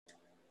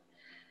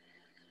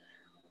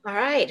All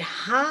right.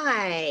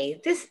 Hi,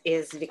 this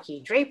is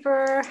Vicki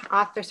Draper,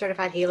 author,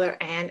 certified healer,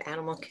 and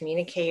animal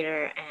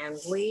communicator. And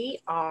we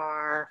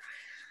are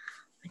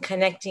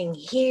connecting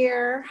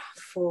here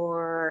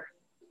for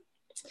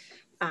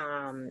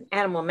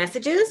animal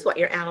messages, what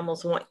your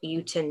animals want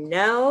you to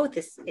know.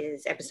 This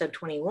is episode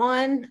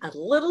 21. A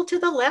little to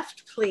the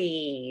left,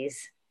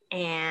 please.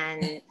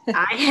 And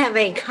I have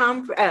a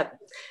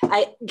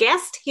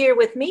guest here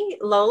with me,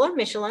 Lola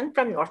Michelin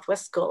from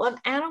Northwest School of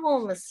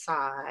Animal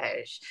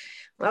Massage.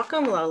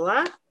 Welcome,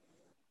 Lola.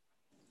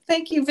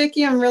 Thank you,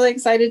 Vicki. I'm really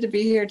excited to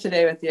be here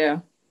today with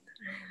you.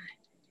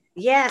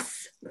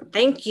 Yes,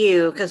 thank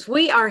you, because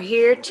we are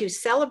here to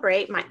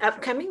celebrate my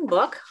upcoming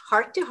book,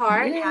 Heart to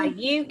Heart, How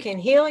You Can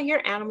Heal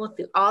Your Animal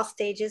Through All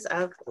Stages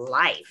of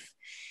Life.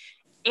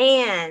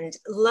 And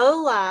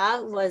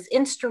Lola was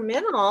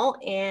instrumental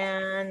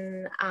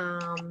in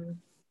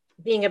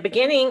being a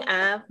beginning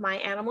of my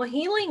animal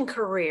healing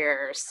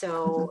career.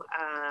 So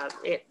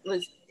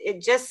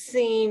it just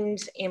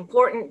seemed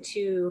important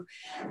to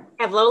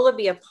have Lola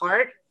be a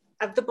part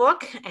of the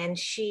book, and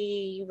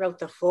she wrote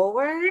the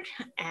foreword,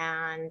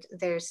 and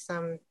there's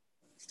some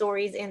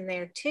stories in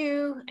there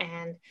too.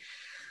 And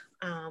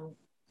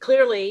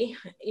clearly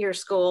your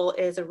school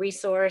is a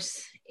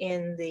resource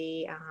in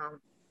the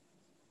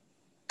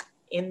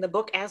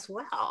book as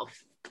well.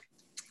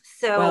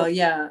 So, well,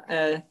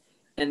 yeah.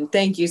 And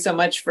thank you so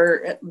much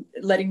for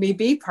letting me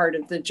be part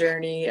of the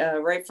journey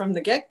right from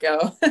the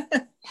get-go.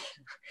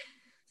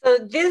 So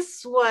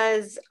this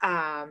was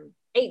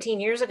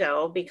 18 years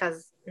ago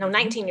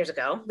 19 years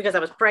ago, because I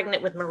was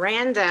pregnant with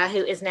Miranda,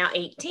 who is now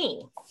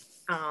 18.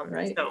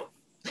 Right. So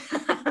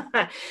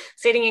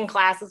sitting in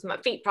class with my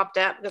feet propped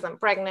up because I'm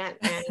pregnant.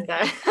 And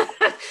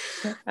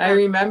I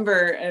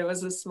remember it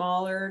was a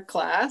smaller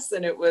class,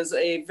 and it was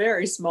a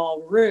very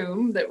small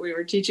room that we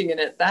were teaching in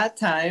at that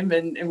time.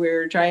 And we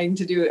were trying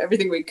to do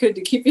everything we could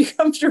to keep you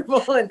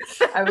comfortable. And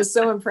I was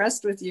so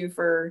impressed with you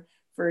for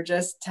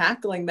just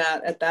tackling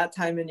that at that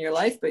time in your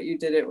life, but you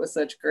did it with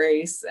such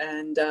grace.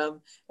 And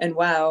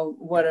wow,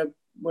 what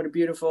a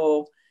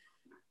beautiful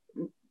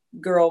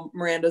girl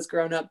Miranda's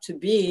grown up to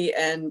be.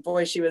 And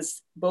boy, she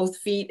was both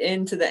feet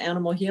into the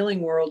animal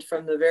healing world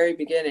from the very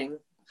beginning.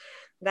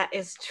 That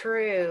is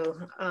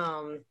true.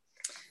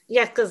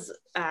 Yes, because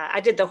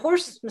I did the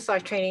horse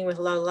massage training with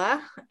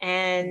Lola,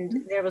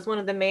 and there was one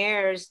of the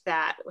mares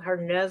that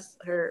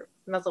her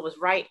muzzle was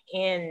right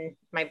in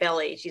my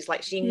belly. She's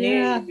like, she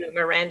knew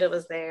Miranda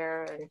was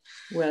there. And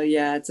well,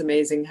 yeah, it's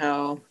amazing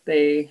how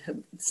they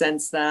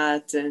sense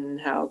that and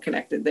how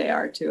connected they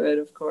are to it,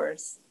 of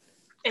course.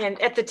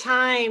 And at the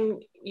time,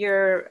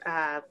 your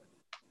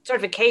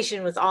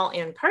certification was all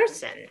in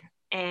person,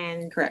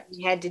 and correct.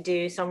 You had to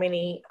do so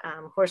many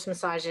horse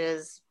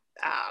massages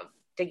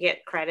to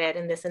get credit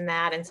and this and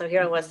that. And so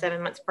here I was,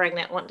 7 months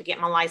pregnant, wanting to get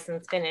my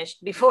license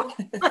finished before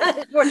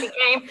she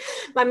came.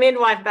 My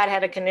midwife about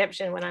had a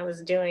conniption when I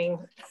was doing,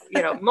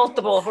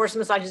 multiple horse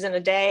massages in a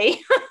day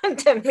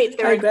to meet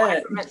the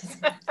requirements.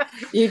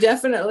 You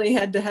definitely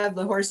had to have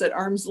the horse at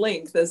arm's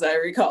length, as I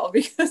recall,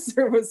 because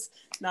there was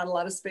not a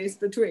lot of space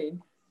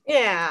between.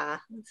 Yeah,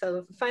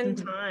 so fun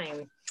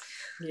time.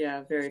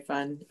 Yeah, very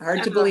fun.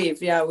 Hard to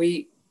believe. Yeah,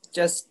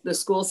 the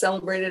school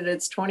celebrated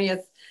its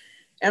 20th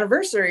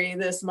anniversary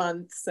this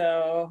month,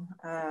 so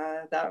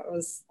that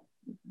was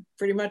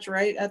pretty much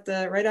right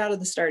out of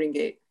the starting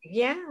gate.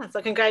 Yeah,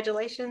 so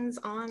congratulations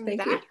on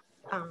Thank that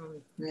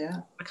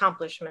you.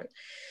 Accomplishment.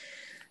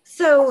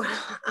 So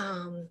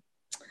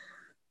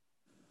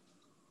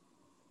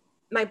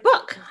my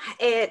book,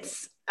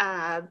 it's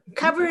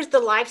covers the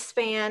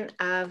lifespan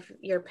of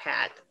your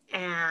pet.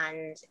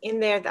 And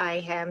in there,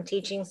 I am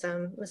teaching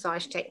some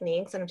massage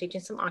techniques, and I'm teaching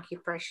some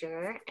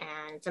acupressure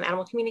and some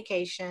animal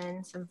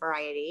communication, some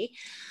variety.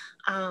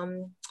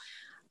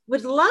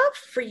 Would love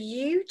for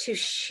you to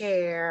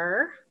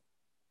share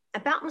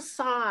about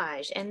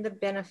massage and the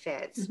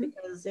benefits,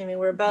 because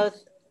we're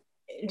both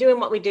doing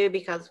what we do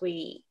because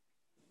we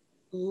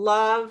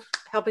love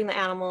helping the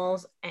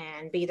animals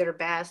and be their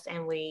best,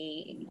 and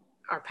we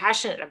are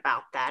passionate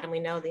about that, and we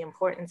know the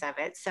importance of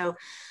it. So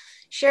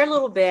share a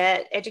little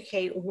bit,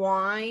 educate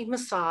why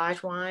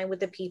massage, why would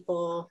the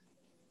people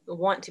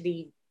want to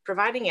be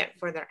providing it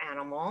for their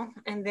animal.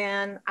 And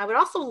then I would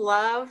also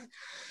love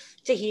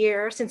to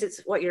hear, since it's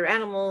what your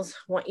animals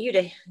want you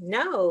to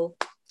know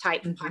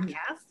type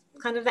podcast,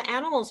 kind of the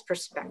animal's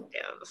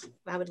perspective.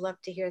 I would love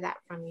to hear that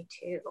from you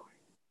too.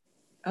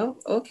 Oh,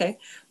 okay.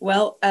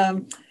 Well,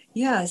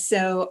 yeah,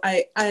 so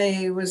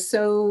I was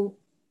so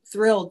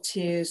thrilled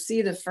to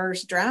see the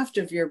first draft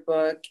of your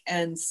book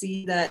and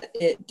see that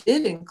it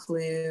did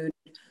include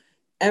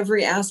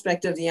every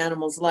aspect of the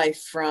animal's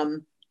life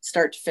from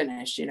start to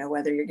finish,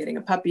 whether you're getting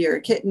a puppy or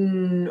a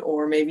kitten,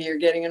 or maybe you're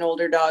getting an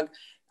older dog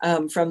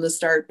from the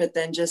start, but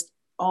then just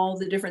all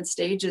the different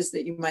stages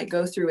that you might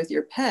go through with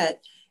your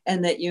pet,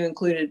 and that you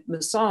included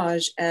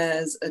massage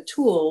as a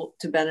tool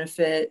to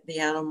benefit the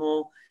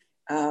animal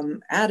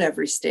at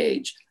every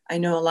stage. I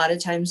know a lot of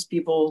times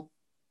people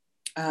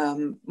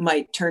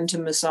might turn to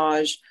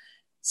massage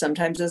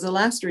sometimes as a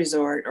last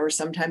resort, or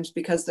sometimes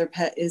because their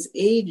pet is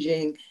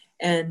aging,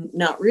 and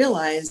not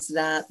realize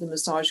that the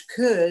massage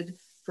could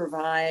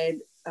provide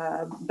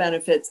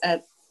benefits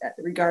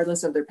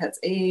regardless of their pet's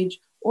age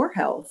or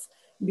health,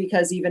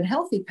 because even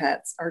healthy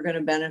pets are going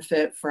to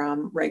benefit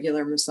from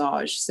regular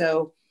massage.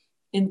 So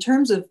in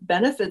terms of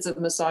benefits of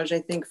massage, I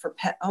think for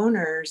pet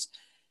owners,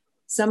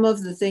 some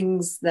of the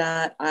things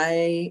that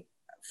I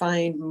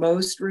find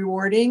most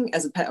rewarding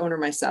as a pet owner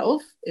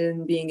myself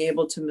in being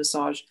able to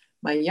massage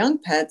my young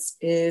pets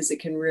is it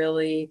can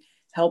really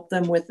help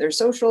them with their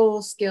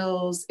social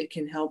skills. It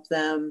can help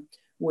them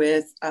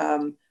with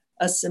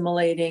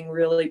assimilating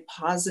really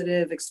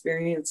positive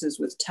experiences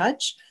with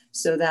touch,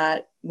 so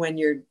that when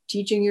you're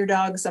teaching your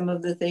dog some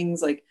of the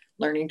things like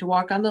learning to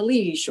walk on the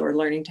leash or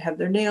learning to have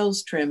their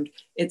nails trimmed,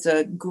 it's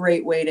a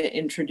great way to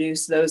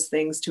introduce those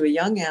things to a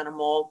young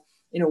animal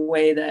in a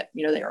way that,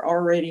 you know, they're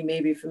already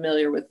maybe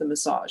familiar with the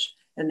massage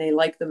and they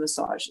like the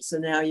massage. So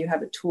now you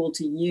have a tool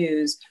to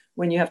use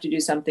when you have to do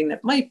something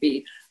that might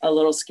be a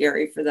little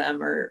scary for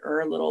them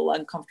or a little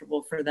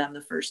uncomfortable for them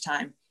the first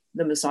time.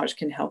 The massage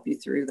can help you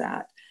through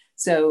that.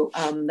 So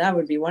that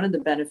would be one of the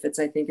benefits,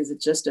 I think, is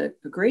it's just a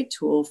great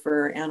tool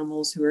for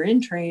animals who are in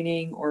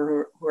training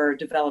or who are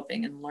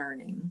developing and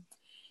learning.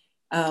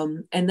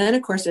 And then,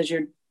 of course, as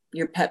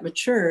your pet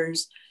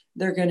matures,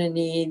 they're going to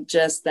need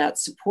just that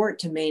support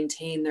to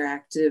maintain their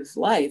active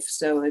life.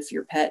 So if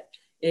your pet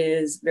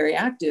is very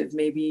active,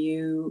 maybe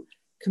you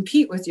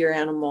compete with your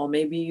animal,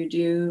 maybe you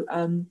do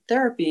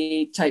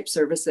therapy type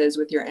services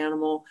with your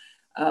animal.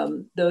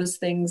 Those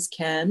things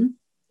can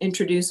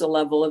introduce a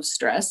level of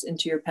stress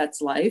into your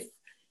pet's life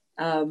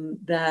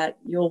that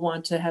you'll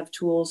want to have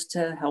tools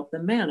to help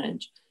them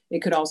manage.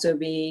 It could also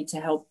be to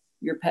help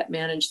your pet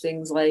manage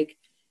things like,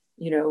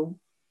 you know,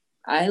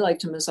 I like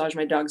to massage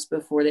my dogs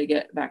before they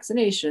get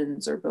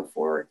vaccinations or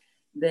before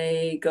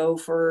they go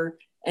for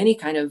any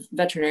kind of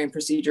veterinary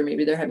procedure.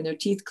 Maybe they're having their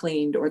teeth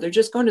cleaned or they're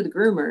just going to the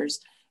groomers.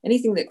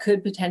 Anything that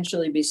could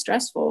potentially be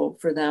stressful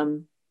for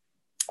them,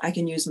 I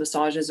can use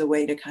massage as a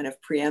way to kind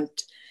of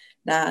preempt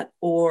that,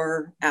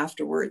 or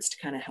afterwards to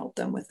kind of help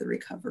them with the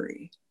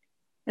recovery.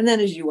 And then,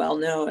 as you well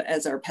know,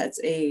 as our pets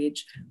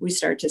age, we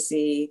start to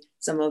see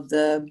some of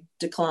the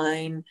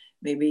decline.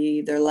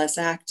 Maybe they're less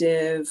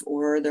active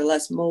or they're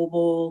less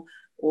mobile,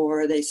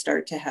 or they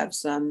start to have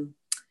some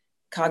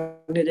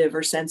cognitive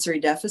or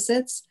sensory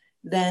deficits.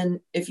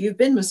 Then if you've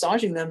been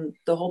massaging them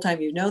the whole time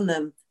you've known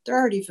them, they're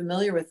already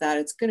familiar with that.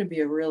 It's going to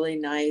be a really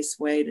nice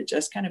way to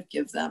just kind of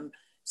give them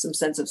some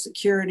sense of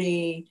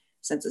security,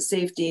 sense of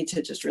safety,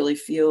 to just really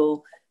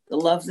feel the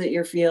love that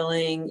you're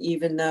feeling,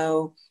 even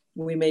though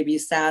we may be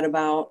sad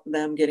about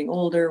them getting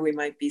older. We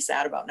might be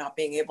sad about not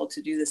being able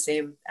to do the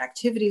same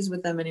activities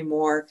with them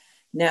anymore.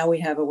 Now we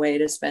have a way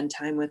to spend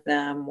time with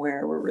them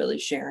where we're really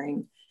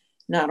sharing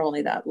not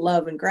only that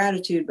love and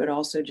gratitude, but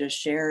also just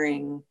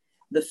sharing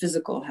the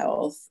physical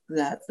health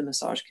that the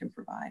massage can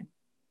provide.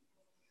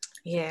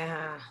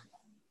 Yeah.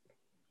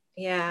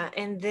 Yeah.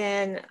 And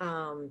then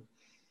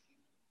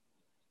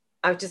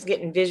I was just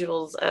getting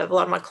visuals of a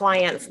lot of my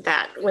clients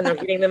that when they're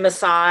getting the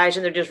massage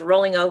and they're just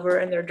rolling over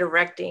and they're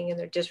directing and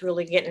they're just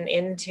really getting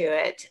into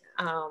it.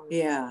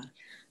 Yeah,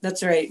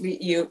 that's right.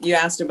 You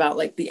asked about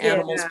like the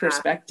animal's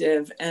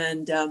perspective.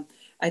 And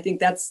I think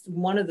that's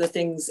one of the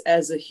things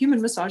as a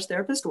human massage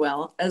therapist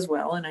as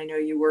well. And I know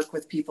you work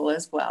with people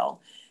as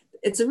well.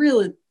 It's a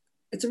real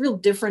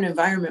different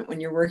environment when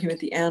you're working with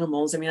the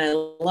animals. I mean, I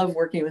love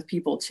working with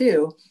people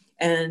too.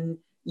 And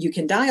you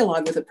can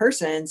dialogue with a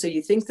person. So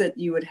you think that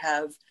you would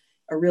have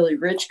a really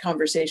rich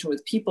conversation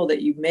with people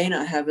that you may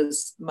not have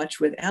as much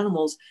with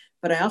animals.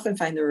 But I often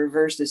find the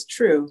reverse is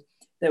true,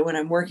 that when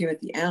I'm working with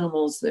the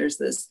animals, there's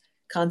this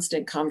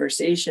constant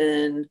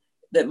conversation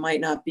that might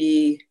not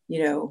be,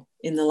 you know,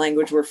 in the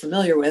language we're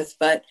familiar with,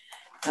 but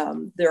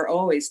they're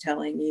always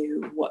telling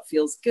you what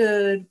feels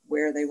good,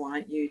 where they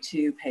want you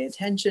to pay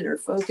attention or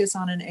focus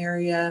on an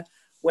area,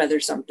 whether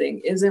something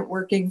isn't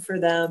working for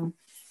them.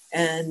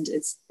 And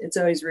it's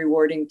always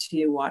rewarding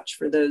to watch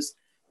for those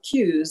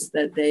cues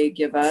that they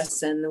give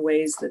us and the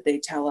ways that they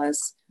tell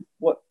us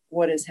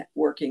what is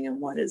working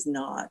and what is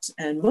not.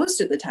 And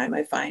most of the time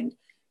I find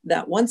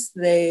that once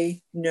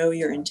they know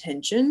your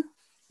intention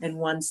and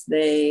once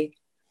they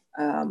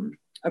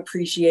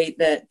appreciate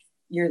that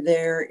you're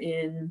there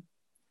in,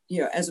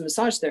 you know, as a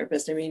massage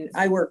therapist, I mean,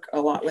 I work a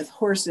lot with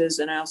horses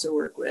and I also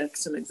work with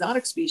some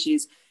exotic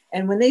species.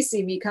 And when they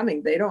see me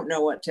coming, they don't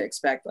know what to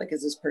expect. Like,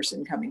 is this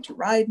person coming to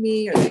ride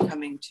me? Are they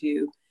coming to,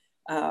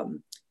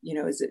 you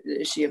know, is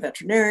she a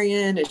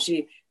veterinarian? Is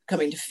she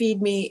coming to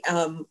feed me?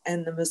 And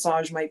the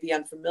massage might be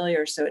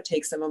unfamiliar. So it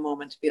takes them a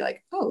moment to be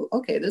like, oh,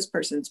 okay, this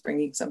person's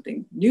bringing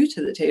something new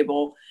to the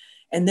table.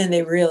 And then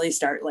they really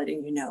start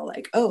letting you know,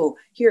 like, oh,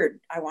 here,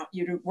 I want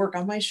you to work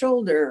on my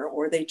shoulder.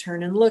 Or they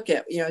turn and look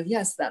at, you know,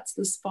 yes, that's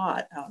the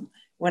spot.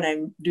 When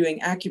I'm doing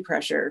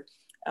acupressure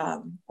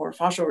or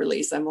fascial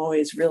release, I'm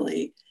always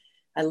really,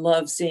 I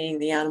love seeing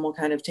the animal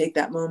kind of take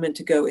that moment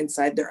to go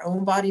inside their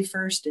own body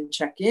first and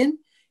check in,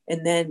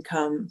 and then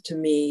come to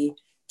me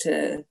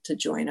to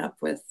join up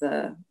with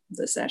the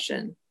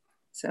session.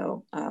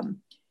 So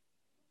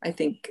I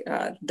think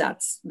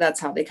that's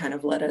how they kind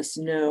of let us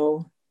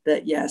know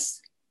that,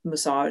 yes,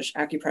 massage,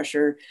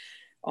 acupressure,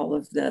 all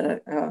of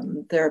the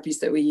therapies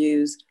that we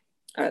use,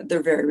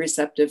 they're very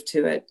receptive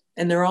to it.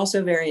 And they're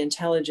also very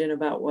intelligent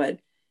about what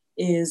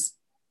is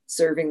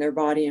serving their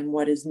body and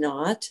what is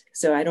not.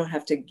 So I don't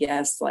have to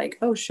guess like,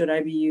 oh, should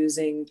I be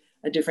using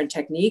a different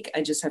technique?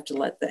 I just have to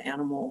let the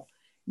animal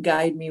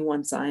guide me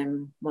once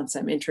I'm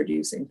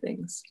introducing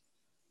things.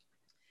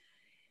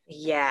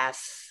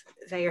 Yes,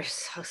 they are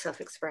so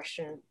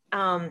self-expression.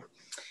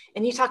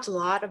 And you talked a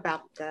lot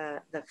about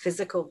the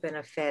physical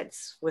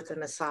benefits with the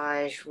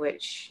massage,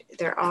 which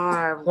there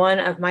are. One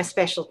of my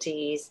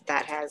specialties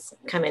that has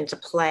come into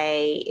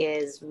play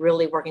is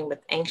really working with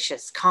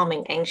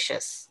calming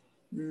anxious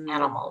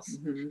animals,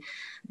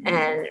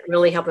 and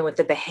really helping with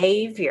the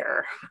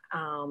behavior.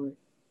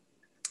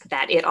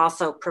 That it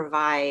also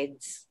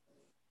provides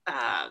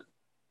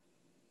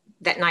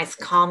that nice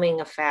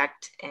calming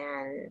effect,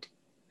 and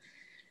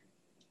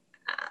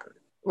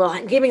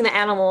giving the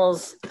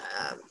animals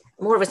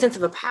more of a sense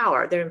of a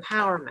power, their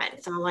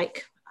empowerment. So I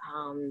like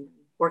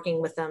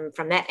working with them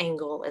from that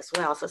angle as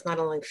well. So it's not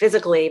only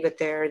physically, but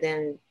they're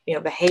then,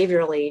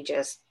 behaviorally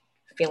just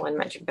feeling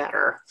much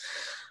better.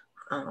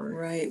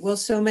 Right. Well,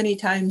 so many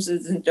times,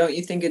 don't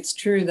you think it's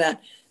true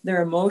that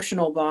their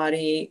emotional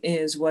body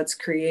is what's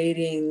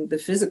creating the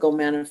physical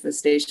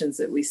manifestations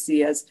that we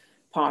see as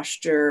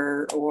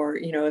posture, or,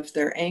 if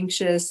they're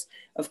anxious,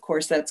 of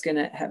course, that's going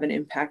to have an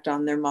impact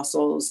on their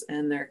muscles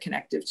and their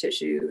connective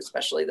tissue,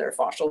 especially their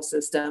fascial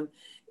system.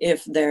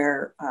 If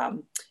they're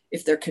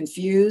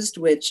confused,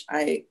 which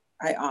I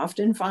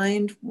often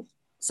find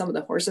some of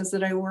the horses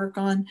that I work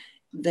on,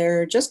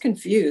 they're just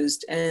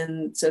confused.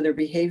 And so their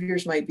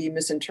behaviors might be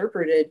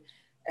misinterpreted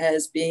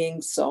as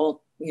being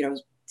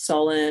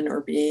sullen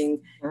or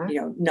being,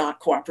 not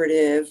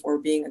cooperative or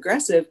being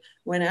aggressive,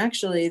 when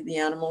actually the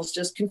animal's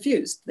just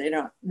confused. They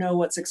don't know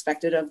what's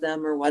expected of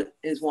them or what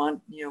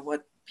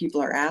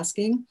people are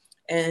asking.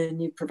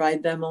 And you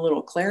provide them a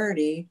little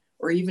clarity,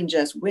 or even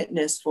just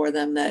witness for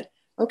them that,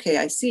 okay,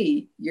 I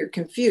see you're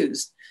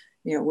confused.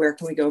 Where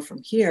can we go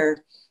from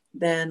here?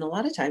 Then a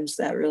lot of times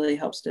that really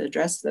helps to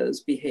address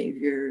those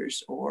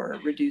behaviors or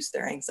reduce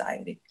their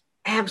anxiety.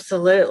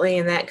 Absolutely.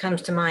 And that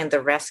comes to mind,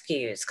 the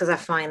rescues, because I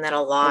find that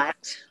a lot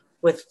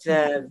with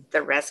the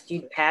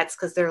rescued pets,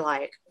 because they're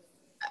like,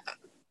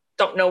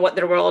 don't know what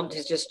their world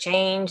has just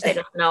changed. They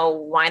don't know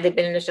why they've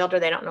been in a shelter.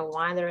 They don't know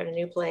why they're in a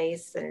new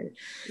place. And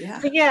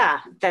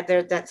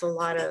that's a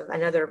lot of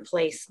another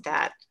place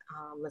that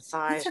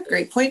massage. That's a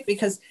great point,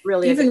 because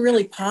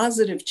really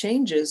positive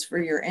changes for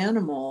your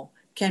animal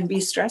can be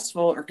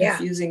stressful or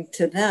confusing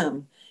to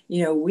them.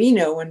 We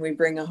know when we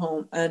bring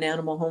an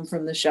animal home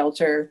from the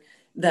shelter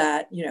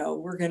that,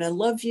 we're going to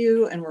love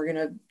you and we're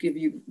going to give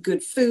you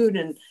good food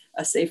and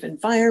a safe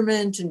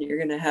environment, and you're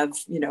going to have,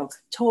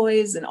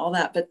 toys and all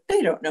that. But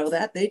they don't know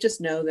that. They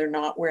just know they're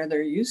not where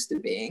they're used to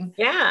being.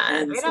 Yeah.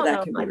 And so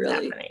that can be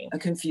really a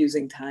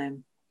confusing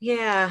time.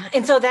 Yeah.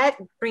 And so that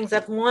brings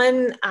up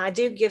I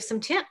do give some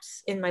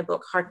tips in my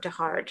book, Heart to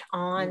Heart,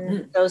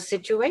 on those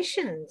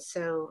situations.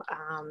 So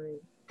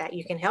that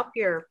you can help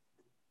your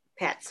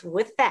pets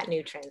with that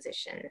new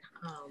transition.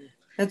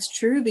 That's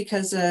true,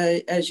 because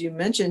as you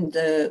mentioned,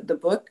 the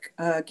book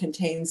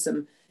contains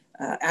some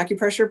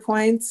acupressure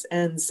points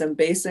and some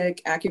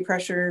basic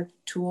acupressure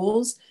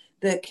tools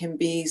that can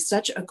be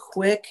such a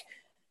quick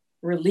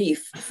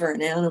relief for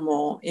an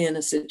animal in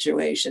a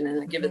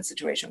given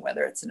situation,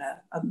 whether it's in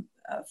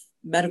a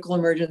medical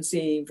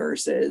emergency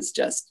versus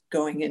just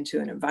going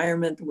into an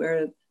environment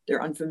where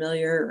they're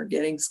unfamiliar or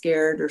getting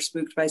scared or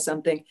spooked by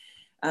something.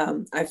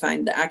 I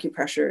find the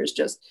acupressure is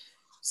just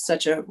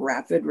such a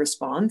rapid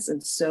response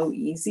and so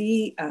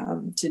easy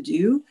to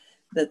do,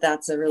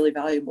 that's a really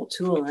valuable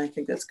tool. And I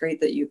think that's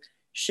great that you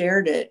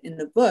shared it in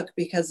the book,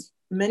 because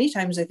many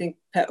times I think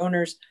pet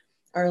owners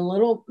are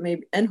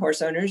and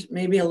horse owners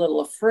maybe a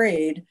little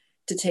afraid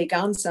to take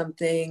on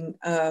something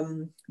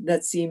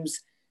that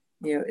seems,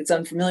 it's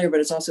unfamiliar, but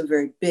it's also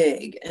very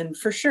big. And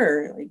for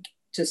sure, like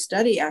to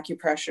study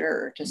acupressure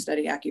or to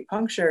study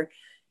acupuncture,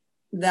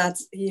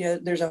 that's,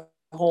 there's a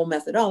whole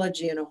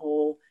methodology and a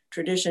whole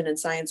tradition and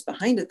science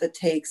behind it that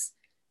takes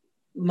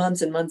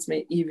months and months,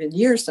 maybe even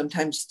years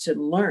sometimes, to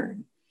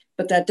learn.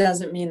 But that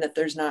doesn't mean that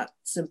there's not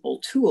simple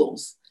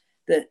tools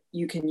that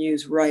you can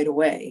use right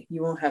away.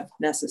 You won't have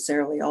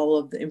necessarily all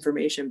of the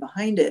information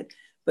behind it,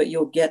 but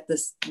you'll get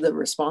the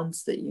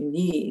response that you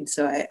need.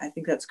 So I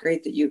think that's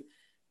great that you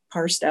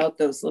parsed out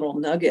those little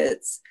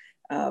nuggets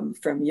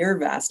from your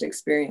vast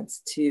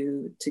experience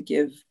to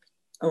give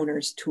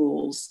owners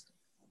tools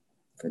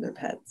for their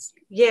pets.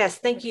 Yes,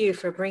 thank you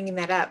for bringing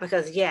that up,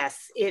 because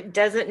yes, it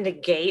doesn't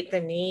negate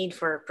the need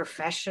for a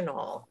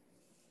professional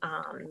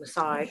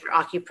massage or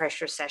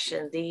acupressure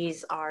session.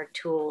 These are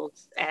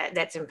tools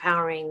that's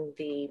empowering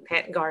the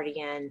pet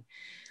guardian,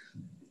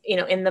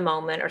 in the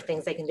moment, or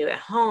things they can do at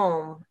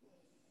home.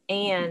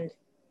 And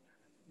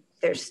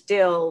there's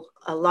still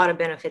a lot of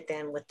benefit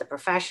then with the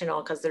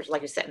professional, because there's,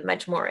 like you said,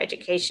 much more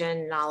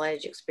education,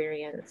 knowledge,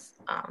 experience,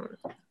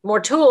 more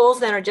tools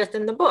than are just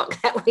in the book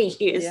that we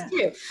use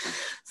too.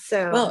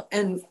 So, well,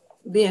 and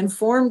the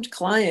informed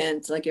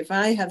client, like if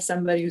I have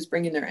somebody who's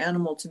bringing their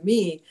animal to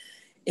me,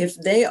 if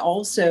they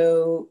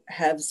also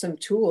have some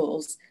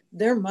tools,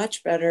 they're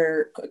much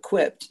better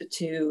equipped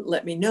to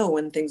let me know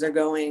when things are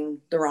going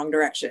the wrong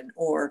direction,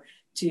 or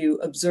to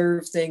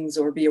observe things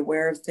or be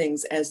aware of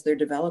things as they're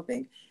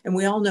developing. And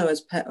we all know,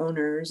 as pet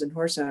owners and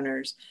horse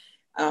owners,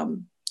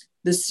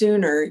 the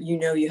sooner you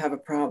know you have a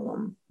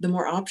problem, the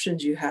more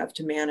options you have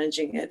to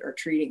managing it or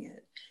treating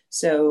it.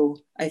 So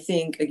I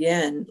think,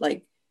 again,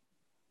 like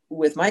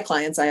with my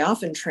clients, I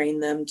often train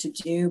them to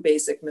do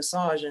basic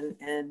massage.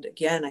 And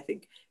again, I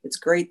think it's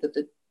great that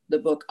the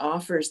book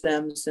offers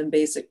them some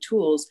basic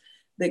tools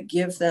that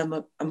give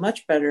them a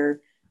much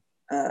better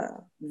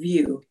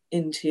view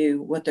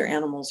into what their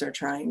animals are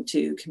trying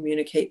to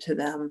communicate to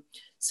them,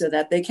 so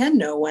that they can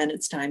know when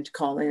it's time to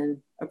call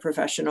in a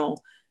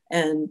professional.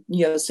 And,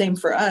 same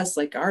for us,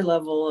 like our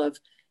level of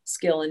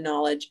skill and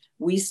knowledge,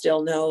 we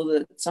still know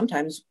that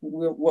sometimes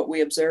what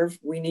we observe,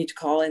 we need to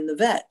call in the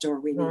vet, or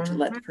we need to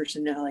let the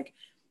person know, like,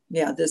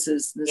 this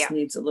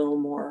needs a little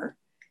more,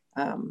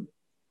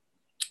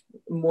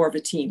 more of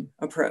a team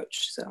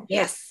approach. So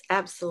yes,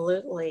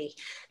 absolutely.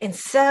 And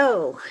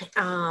so,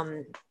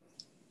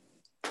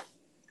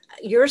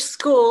 your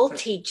school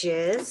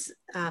teaches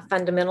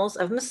fundamentals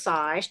of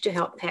massage to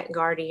help pet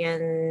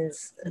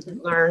guardians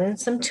learn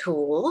some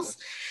tools.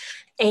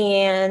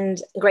 And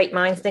great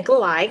minds think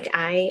alike.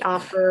 I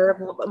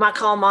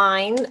call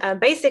mine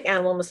basic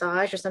animal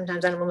massage, or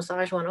sometimes animal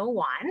massage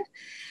 101.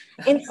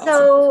 And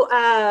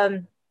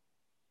awesome.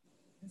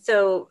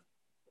 So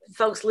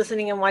folks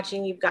listening and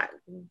watching, you've got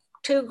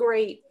two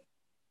great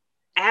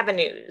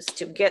avenues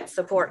to get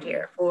support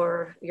here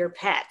for your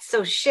pets.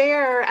 So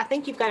share, I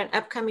think you've got an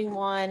upcoming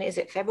one. Is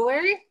it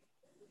February?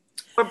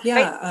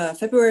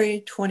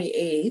 February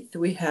 28th,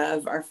 we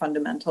have our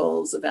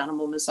fundamentals of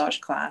animal massage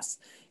class.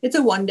 It's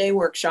a one-day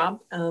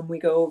workshop. We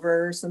go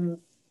over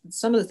some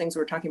of the things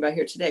we're talking about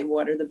here today.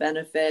 What are the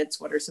benefits?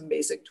 What are some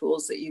basic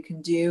tools that you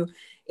can do?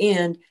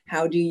 And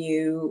how do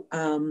you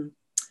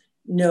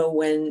know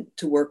when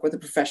to work with a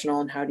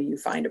professional, and how do you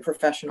find a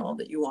professional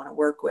that you want to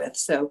work with?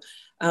 So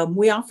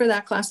we offer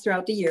that class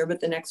throughout the year, but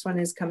the next one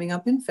is coming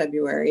up in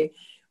February.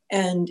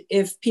 And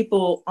if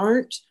people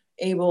aren't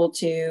able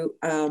to,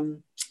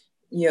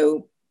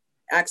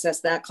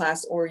 access that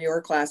class or your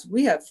class,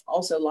 we have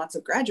also lots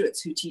of graduates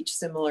who teach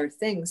similar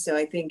things. So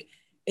I think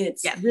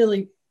it's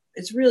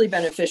really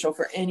beneficial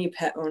for any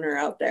pet owner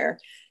out there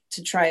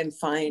to try and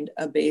find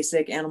a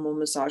basic animal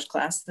massage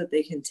class that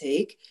they can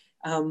take.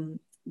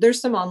 There's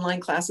some online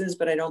classes,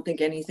 but I don't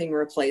think anything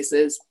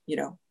replaces,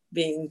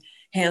 being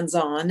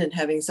hands-on and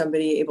having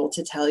somebody able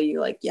to tell you,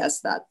 like,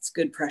 yes, that's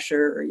good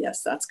pressure, or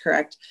yes, that's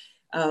correct.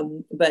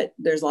 But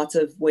there's lots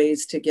of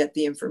ways to get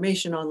the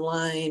information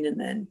online and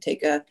then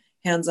take a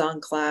hands-on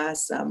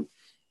class.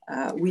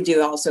 We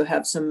do also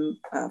have some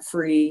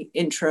free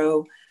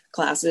intro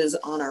classes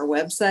on our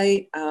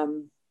website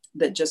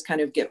that just kind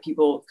of get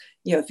people,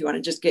 if you want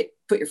to just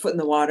put your foot in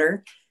the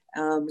water,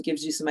 it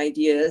gives you some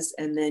ideas,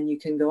 and then you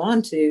can go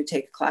on to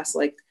take a class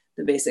like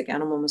the basic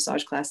animal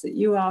massage class that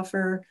you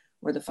offer,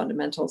 or the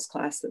fundamentals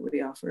class that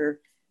we offer.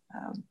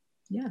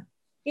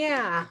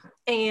 Yeah.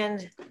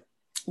 And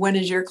when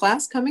is your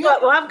class coming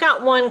up? Well, I've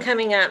got one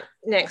coming up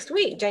next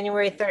week,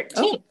 January 13th.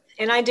 Oh.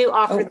 And I do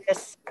offer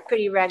this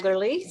pretty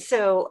regularly.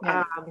 So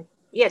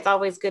it's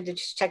always good to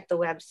just check the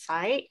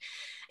website.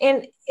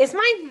 And is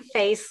my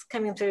face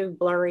coming through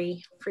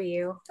blurry for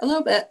you? A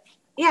little bit.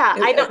 Yeah,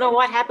 I don't know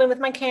what happened with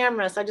my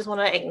camera, so I just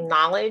want to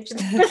acknowledge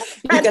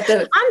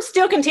that I'm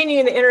still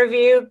continuing the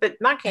interview, but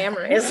my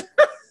camera is.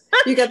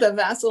 You got the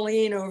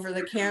Vaseline over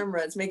the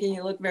camera. It's making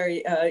you look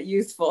very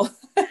youthful.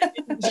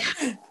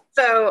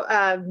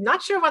 So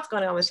not sure what's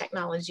going on with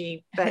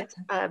technology, but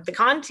the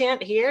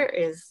content here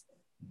is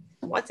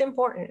what's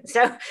important.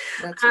 So,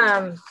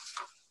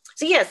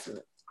 yes.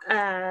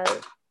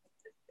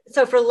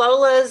 So for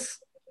Lola's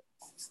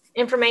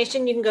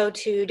information, you can go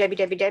to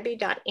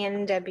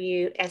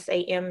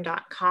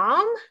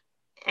www.nwsam.com.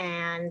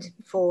 And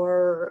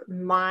for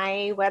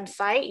my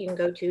website, you can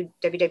go to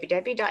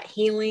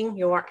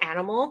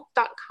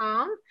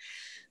www.healingyouranimal.com.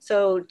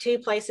 So 2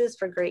 places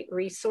for great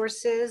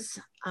resources.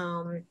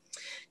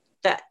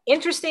 The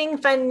interesting,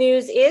 fun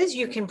news is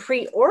you can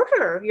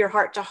pre-order your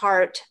Heart to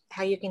Heart,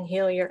 How You Can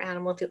Heal Your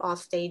Animal Through All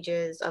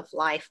Stages of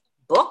Life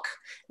book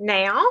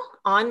now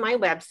on my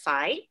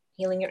website,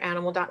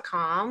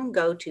 healingyouranimal.com.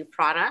 Go to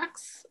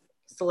products,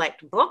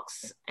 select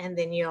books, and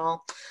then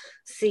you'll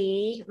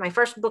see my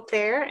first book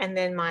there, and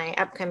then my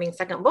upcoming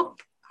second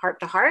book, Heart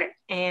to Heart.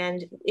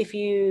 And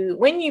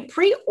when you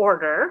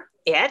pre-order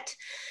it,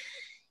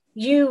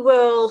 you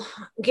will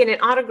get an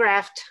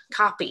autographed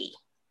copy,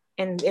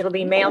 and it'll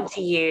be mailed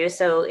to you.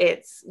 So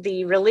it's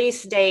the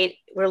release date,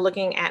 we're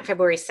looking at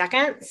February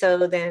 2nd.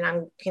 So then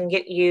I can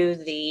get you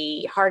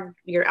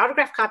your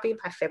autographed copy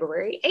by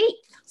February 8th.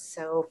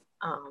 So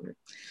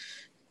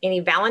any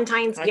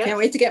Valentine's I gifts. can't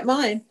wait to get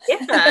mine.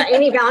 Yeah,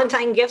 any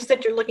Valentine gifts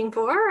that you're looking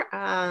for.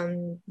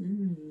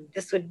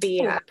 This would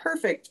be a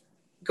perfect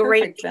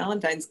great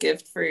Valentine's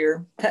gift for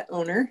your pet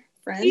owner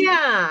friend.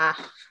 Yeah.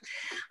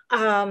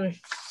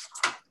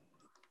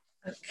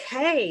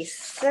 Okay,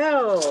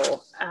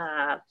 so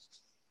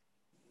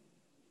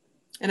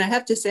and I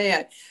have to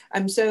say,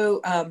 I'm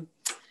so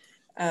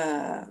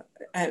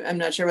I'm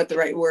not sure what the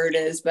right word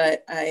is,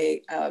 but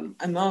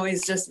I'm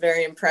always just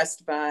very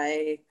impressed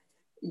by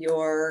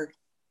your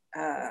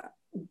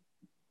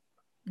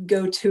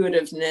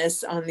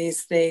go-to-itiveness on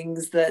these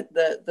things, that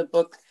the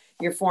book,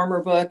 your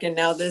former book, and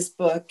now this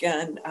book,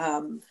 and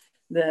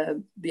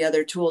the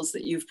other tools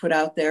that you've put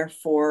out there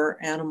for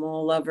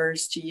animal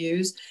lovers to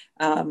use.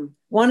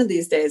 One of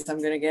these days, I'm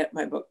going to get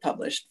my book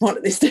published. One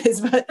of these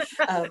days, but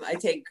I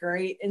take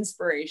great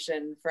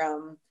inspiration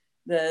from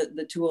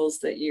the tools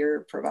that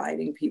you're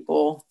providing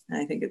people.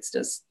 And I think it's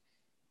just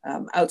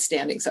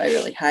outstanding. So I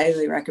really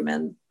highly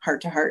recommend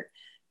Heart to Heart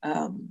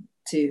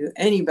to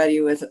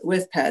anybody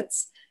with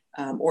pets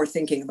or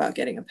thinking about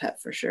getting a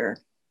pet for sure.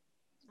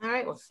 All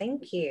right. Well,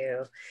 thank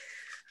you.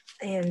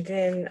 And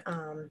then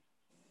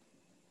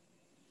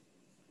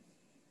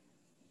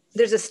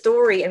there's a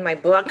story in my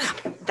book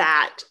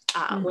that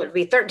would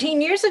be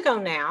 13 years ago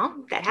now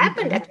that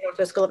happened at the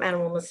Northwest School of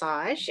Animal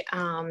Massage.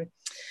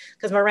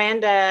 Because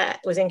Miranda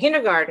was in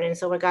kindergarten, and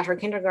so I got her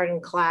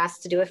kindergarten class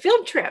to do a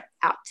field trip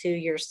out to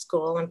your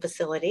school and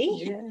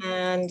facility. Yeah.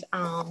 And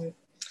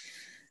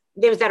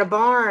it was at a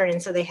barn,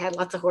 and so they had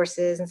lots of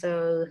horses, and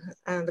so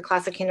the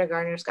class of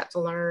kindergartners got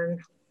to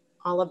learn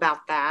all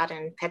about that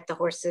and pet the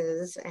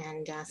horses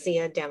and see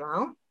a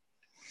demo.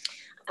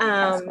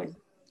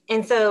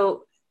 And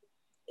so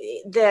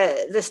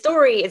the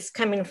story is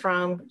coming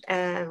from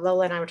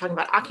Lola and I were talking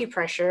about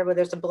acupressure, where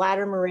there's a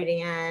bladder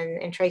meridian,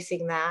 and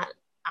tracing that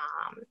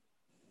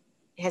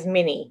has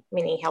many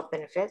health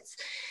benefits.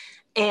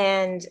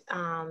 And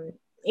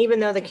even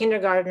though the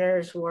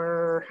kindergartners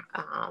were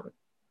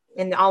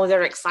in all of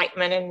their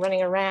excitement and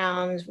running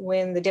around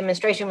when the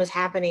demonstration was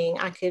happening,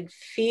 I could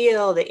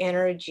feel the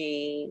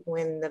energy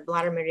when the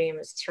bladder meridian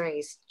was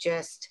traced,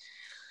 just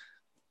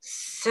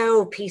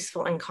so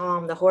peaceful and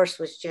calm. The horse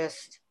was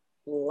just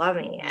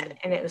loving it,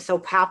 and it was so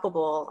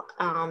palpable.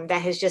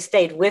 That has just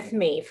stayed with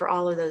me for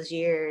all of those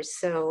years.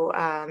 So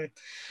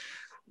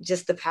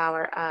just the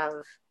power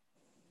of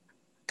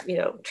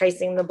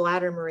tracing the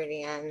bladder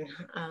meridian.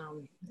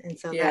 And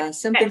so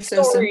something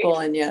so simple,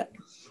 and yet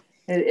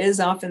it is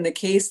often the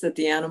case that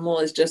the animal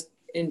is just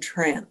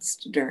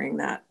entranced during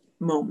that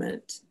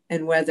moment.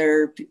 And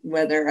whether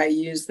I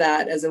use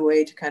that as a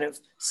way to kind of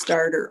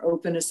start or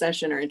open a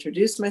session or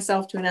introduce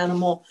myself to an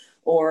animal,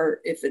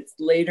 or if it's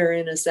later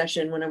in a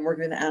session when I'm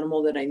working with an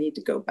animal that I need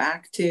to go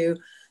back to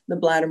the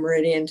bladder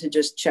meridian to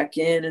just check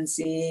in and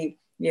see,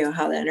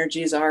 how the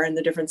energies are in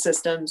the different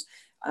systems.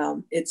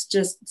 It's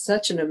just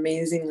such an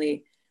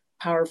amazingly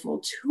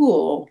powerful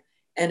tool.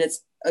 And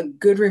it's a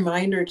good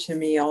reminder to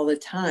me all the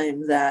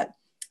time that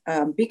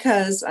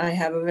because I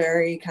have a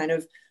very kind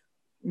of,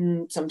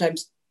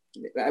 sometimes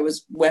I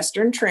was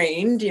Western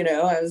trained,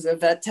 I was a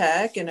vet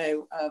tech, and I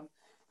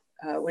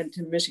went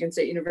to Michigan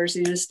State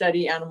University to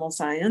study animal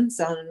science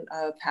on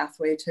a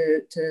pathway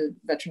to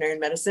veterinary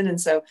medicine. And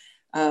so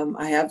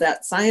I have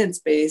that science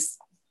base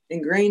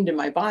ingrained in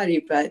my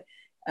body, but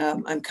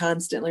I'm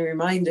constantly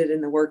reminded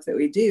in the work that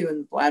we do,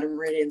 and bladder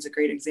meridian is a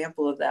great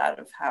example of that,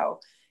 of how,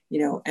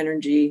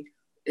 energy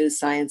is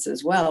science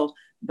as well,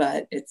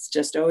 but it's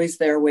just always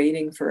there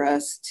waiting for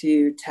us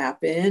to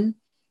tap in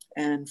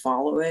and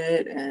follow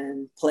it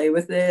and play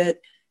with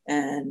it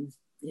and,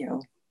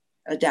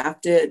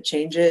 adapt it,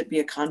 change it, be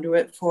a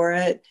conduit for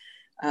it.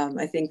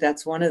 I think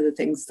that's one of the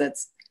things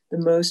that's the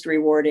most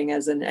rewarding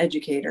as an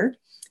educator,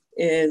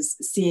 is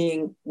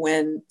seeing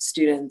when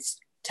students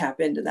tap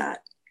into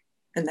that.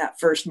 And that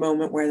first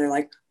moment where they're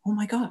like, oh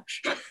my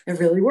gosh, it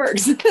really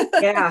works.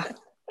 Yeah.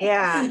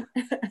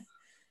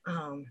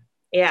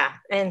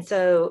 And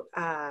so,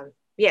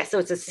 so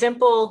it's a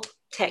simple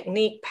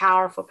technique,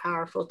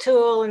 powerful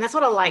tool. And that's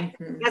what I like.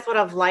 That's what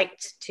I've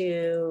liked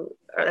or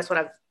that's what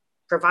I've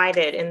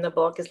provided in the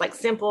book, is like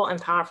simple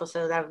and powerful.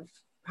 So that I've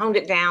honed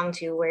it down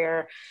to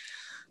where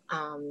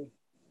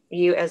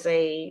you as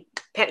a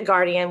pet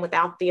guardian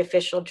without the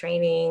official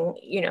training,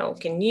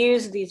 can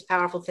use these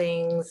powerful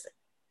things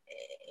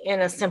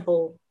in a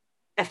simple,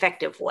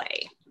 effective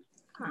way.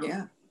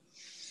 And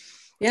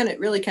it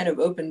really kind of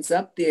opens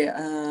up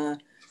the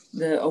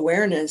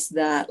awareness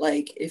that,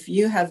 like, if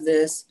you have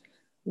this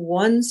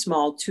one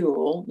small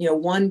tool,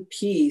 one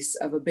piece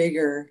of a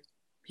bigger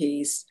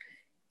piece,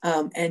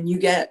 and you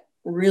get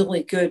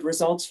really good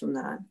results from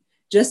that.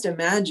 Just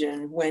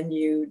imagine when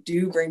you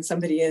do bring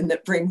somebody in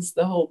that brings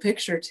the whole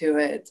picture to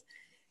it,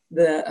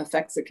 the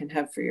effects it can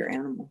have for your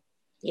animal.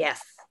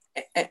 Yes.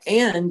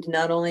 And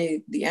not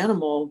only the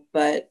animal,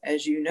 but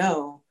as you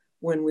know,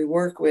 when we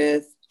work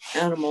with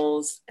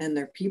animals and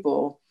their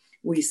people,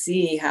 we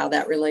see how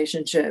that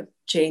relationship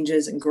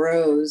changes and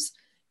grows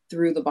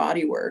through the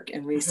body work.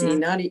 And we see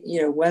not,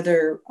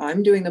 whether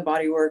I'm doing the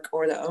body work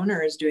or the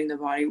owner is doing the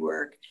body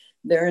work,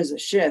 there is a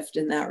shift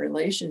in that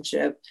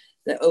relationship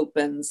that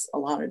opens a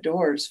lot of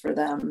doors for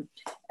them.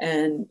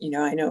 And,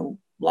 I know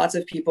lots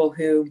of people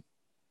who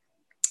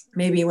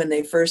maybe when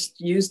they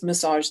first used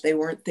massage, they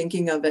weren't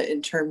thinking of it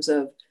in terms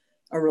of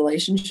a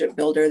relationship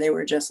builder. They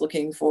were just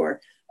looking for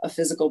a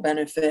physical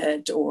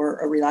benefit or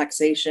a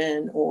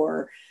relaxation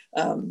or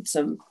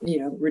some,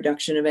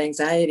 reduction of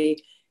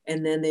anxiety.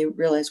 And then they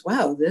realized,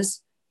 wow,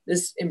 this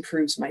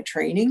improves my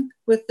training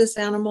with this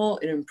animal.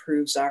 It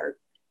improves our,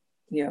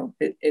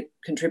 it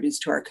contributes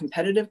to our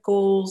competitive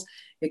goals.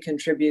 It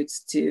contributes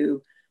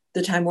to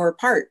the time we're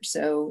apart.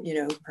 So,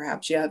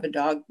 perhaps you have a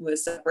dog with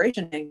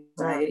separation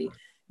anxiety.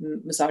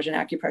 Massage and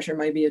acupressure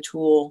might be a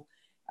tool,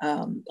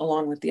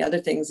 along with the other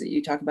things that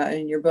you talk about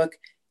in your book,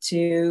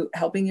 to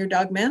helping your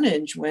dog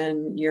manage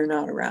when you're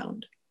not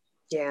around.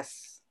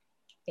 Yes.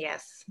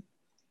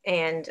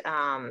 And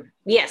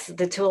yes,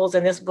 the tools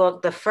in this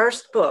book,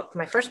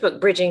 my first book,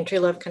 Bridging True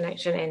Love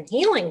Connection and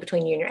Healing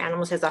Between You and Your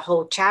Animals, has a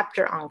whole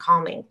chapter on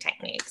calming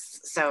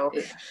techniques. So,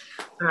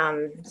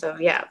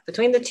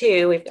 between the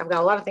two, I've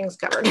got a lot of things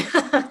covered.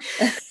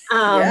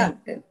 Yeah.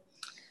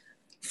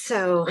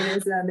 So it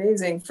is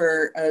amazing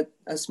for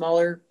a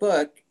smaller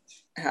book,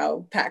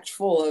 how packed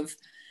full of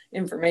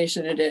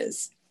information it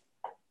is.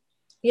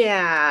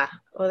 Yeah.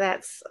 Well,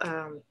 that's,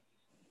 I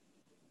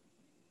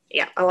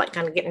like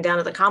kind of getting down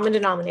to the common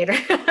denominator.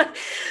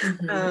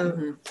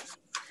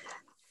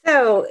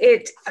 So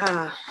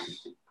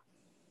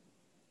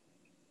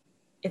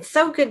it's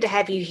so good to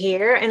have you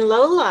here. And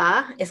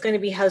Lola is going to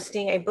be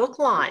hosting a book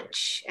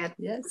launch at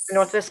the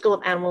Northwest School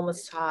of Animal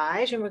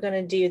Massage. And we're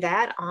going to do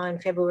that on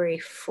February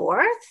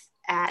 4th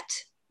at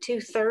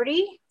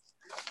 2:30,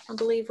 I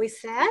believe we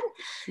said.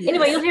 Yes,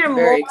 anyway, you'll hear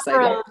more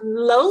from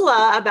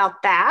Lola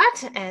about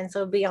that. And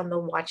so be on the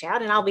watch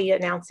out. And I'll be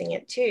announcing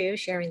it too,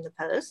 sharing the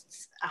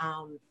posts.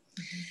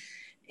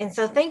 And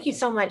so thank you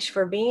so much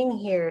for being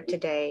here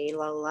today,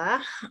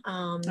 Lola.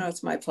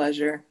 It's my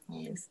pleasure.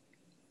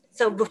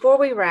 So before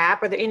we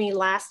wrap, are there any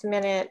last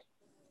minute,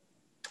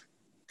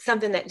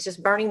 something that's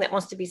just burning that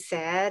wants to be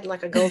said,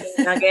 like a golden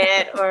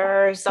nugget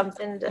or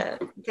something to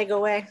take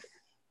away?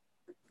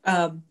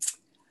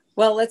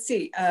 Well, let's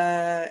see.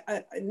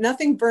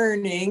 Nothing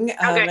burning,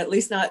 at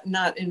least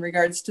not in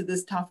regards to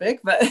this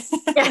topic, but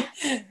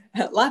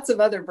lots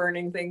of other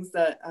burning things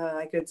that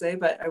I could say,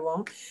 but I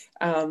won't.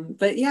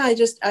 But yeah,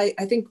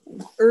 I think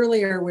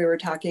earlier we were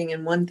talking,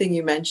 and one thing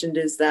you mentioned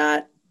is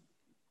that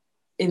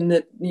in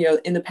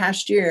the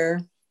past year,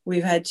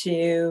 we've had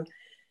to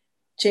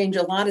change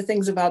a lot of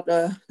things about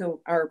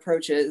our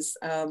approaches,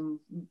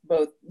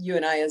 both you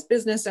and I as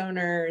business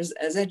owners,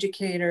 as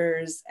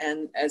educators,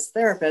 and as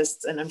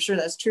therapists. And I'm sure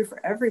that's true for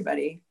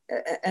everybody.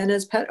 And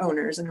as pet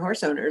owners and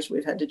horse owners,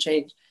 we've had to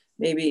change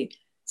maybe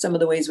some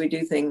of the ways we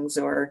do things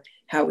or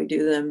how we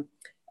do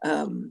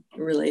them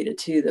related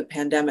to the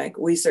pandemic.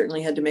 We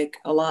certainly had to make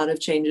a lot of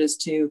changes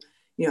to,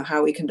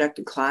 how we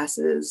conducted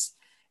classes.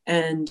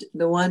 And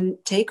the one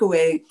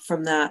takeaway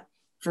from that,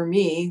 for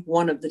me,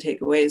 one of the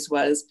takeaways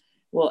was,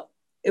 well,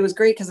 it was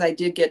great because I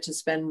did get to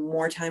spend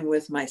more time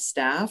with my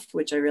staff,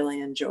 which I really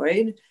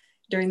enjoyed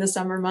during the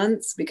summer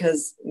months,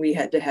 because we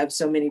had to have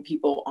so many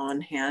people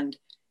on hand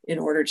in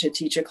order to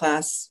teach a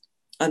class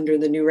under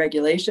the new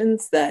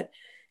regulations, that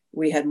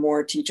we had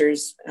more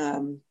teachers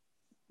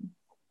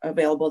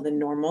available than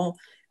normal,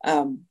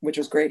 which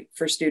was great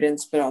for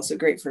students, but also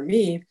great for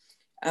me.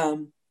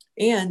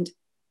 And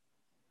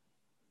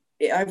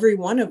every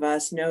one of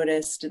us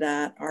noticed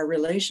that our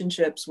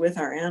relationships with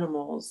our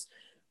animals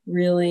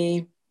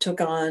really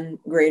took on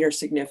greater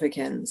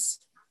significance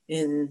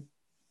in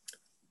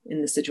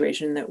the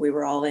situation that we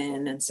were all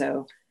in. And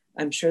so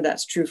I'm sure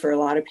that's true for a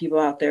lot of people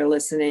out there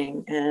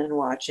listening and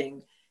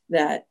watching,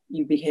 that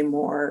you became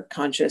more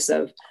conscious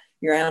of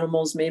your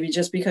animals, maybe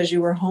just because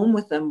you were home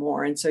with them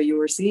more. And so you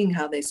were seeing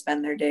how they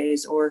spend their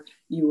days, or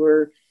you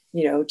were,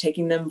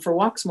 taking them for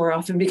walks more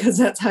often because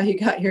that's how you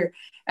got your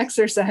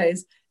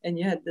exercise and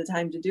you had the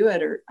time to do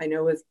it. Or I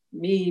know with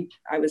me,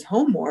 I was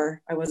home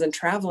more. I wasn't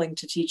traveling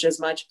to teach as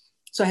much.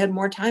 So I had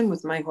more time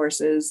with my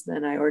horses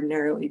than I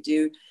ordinarily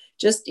do,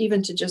 just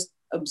even to just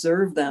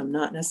observe them,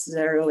 not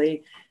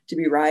necessarily to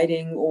be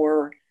riding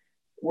or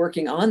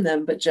working on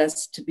them, but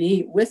just to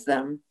be with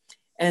them.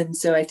 And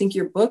so I think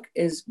your book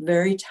is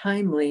very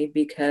timely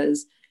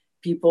because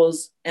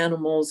people's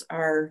animals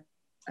are,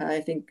 I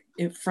think,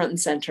 front and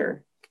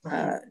center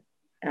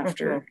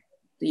after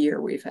the year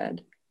we've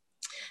had.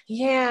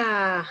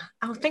 Yeah.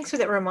 Oh, thanks for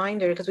that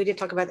reminder, because we did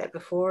talk about that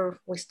before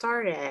we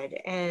started.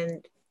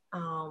 And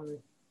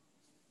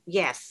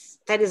yes,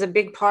 that is a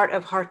big part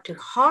of Heart to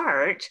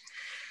Heart,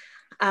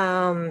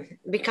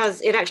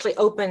 because it actually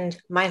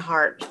opened my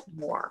heart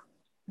more.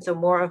 So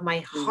more of my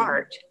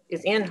heart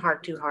is in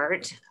Heart to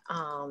Heart.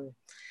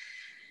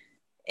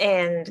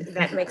 And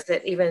that makes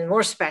it even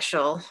more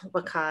special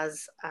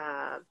because,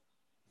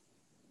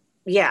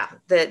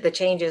 the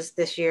changes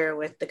this year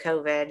with the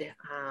COVID,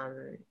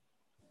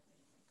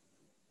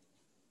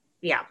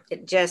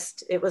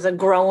 it was a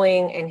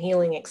growing and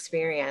healing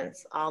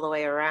experience all the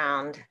way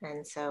around.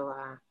 And so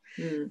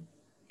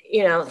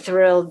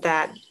thrilled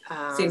that,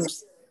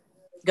 Seems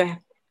go ahead.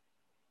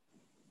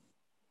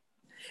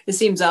 It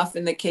seems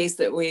often the case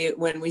that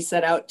when we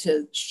set out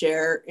to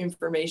share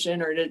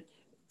information or to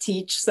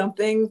teach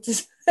something,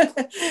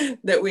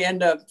 that we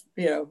end up,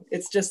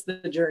 it's just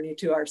the journey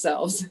to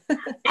ourselves.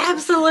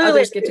 Absolutely.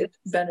 Others get to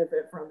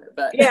benefit from it,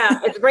 but yeah,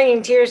 it's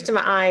bringing tears to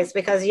my eyes,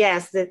 because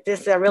yes,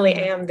 this I really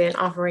am then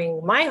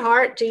offering my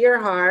heart to your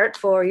heart,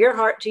 for your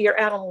heart to your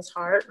animal's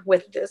heart,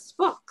 with this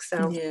book.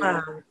 So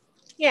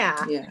yeah.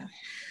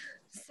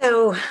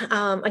 So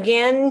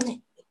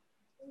again,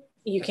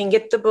 you can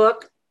get the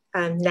book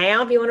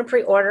now if you want to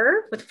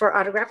pre-order for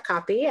autographed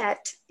copy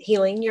at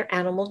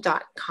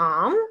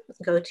healingyouranimal.com.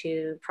 Go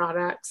to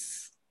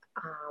products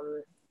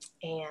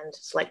and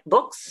select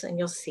books, and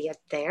you'll see it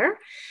there.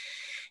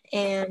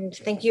 And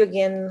thank you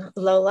again,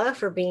 Lola,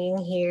 for being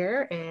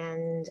here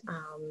and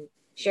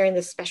sharing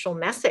this special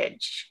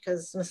message,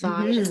 because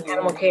massage and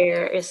animal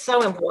care is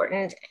so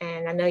important.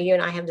 And I know you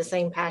and I have the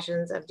same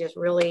passions of just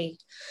really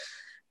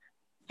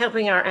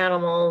helping our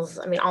animals.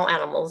 I mean, all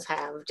animals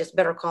have just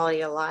better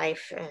quality of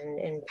life, and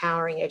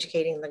empowering,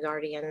 educating the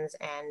guardians.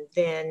 And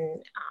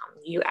then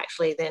you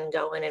actually then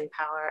go and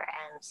empower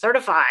and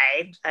certify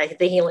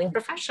the healing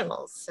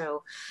professionals.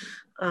 So,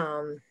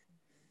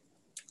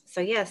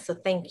 so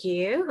thank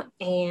you.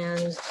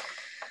 And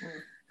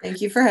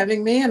thank you for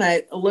having me. And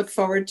I look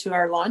forward to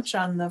our launch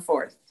on the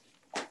 4th.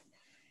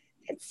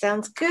 It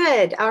sounds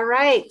good. All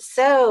right.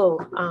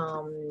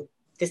 So,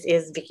 this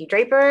is Vicki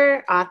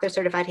Draper, author,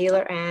 certified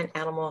healer, and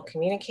animal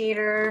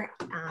communicator.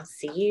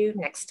 See you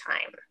next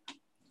time.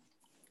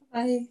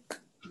 Bye.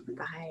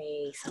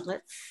 Bye. So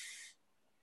let's